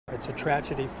It's a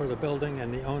tragedy for the building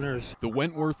and the owners. The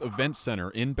Wentworth Event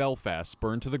Center in Belfast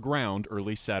burned to the ground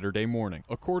early Saturday morning.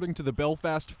 According to the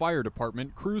Belfast Fire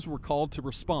Department, crews were called to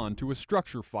respond to a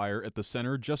structure fire at the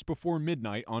center just before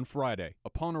midnight on Friday.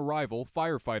 Upon arrival,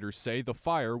 firefighters say the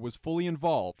fire was fully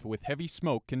involved with heavy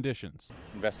smoke conditions.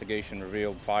 Investigation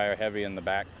revealed fire heavy in the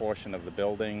back portion of the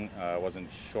building. It wasn't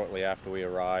shortly after we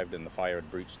arrived, and the fire had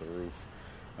breached the roof.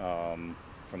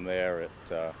 From there, it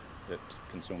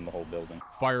consumed the whole building.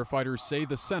 Firefighters say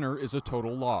the center is a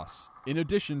total loss. In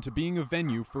addition to being a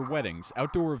venue for weddings,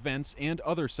 outdoor events, and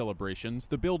other celebrations,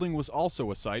 the building was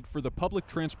also a site for the public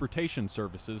transportation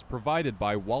services provided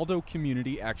by Waldo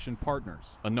Community Action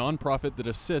Partners, a nonprofit that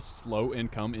assists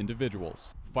low-income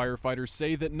individuals. Firefighters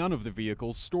say that none of the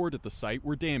vehicles stored at the site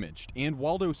were damaged, and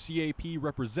Waldo CAP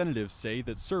representatives say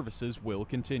that services will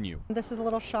continue. This is a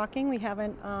little shocking. We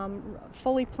haven't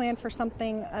fully planned for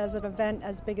something as an event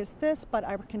as big as this, but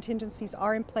our contingencies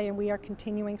are in play and we are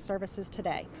continuing services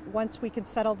today. Once we can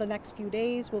settle the next few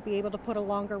days, we'll be able to put a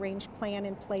longer range plan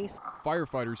in place.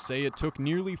 Firefighters say it took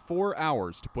nearly 4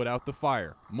 hours to put out the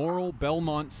fire. Morrill,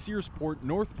 Belmont, Searsport,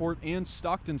 Northport, and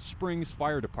Stockton Springs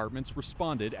fire departments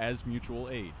responded as mutual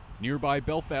aid. Nearby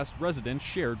Belfast residents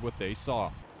shared what they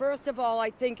saw. First of all,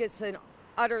 I think it's an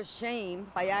utter shame.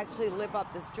 I actually live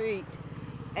up the street,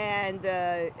 and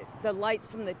the lights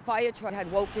from the fire truck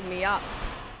had woken me up.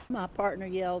 My partner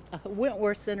yelled,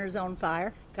 "Wentworth Center's on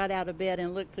fire." Got out of bed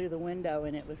and looked through the window,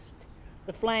 and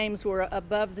the flames were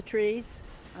above the trees.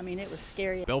 I mean, it was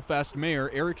scary. Belfast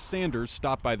Mayor Eric Sanders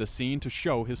stopped by the scene to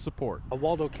show his support. A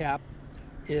Waldo CAP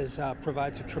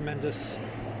provides a tremendous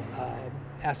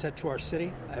asset to our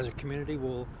city. As a community,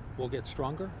 we'll get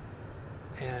stronger.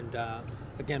 And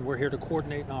again, we're here to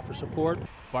coordinate and offer support.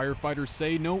 Firefighters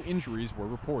say no injuries were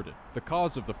reported. The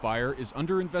cause of the fire is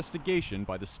under investigation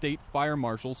by the State Fire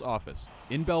Marshal's Office.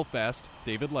 In Belfast,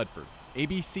 David Ledford,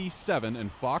 ABC 7 and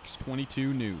Fox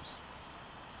 22 News.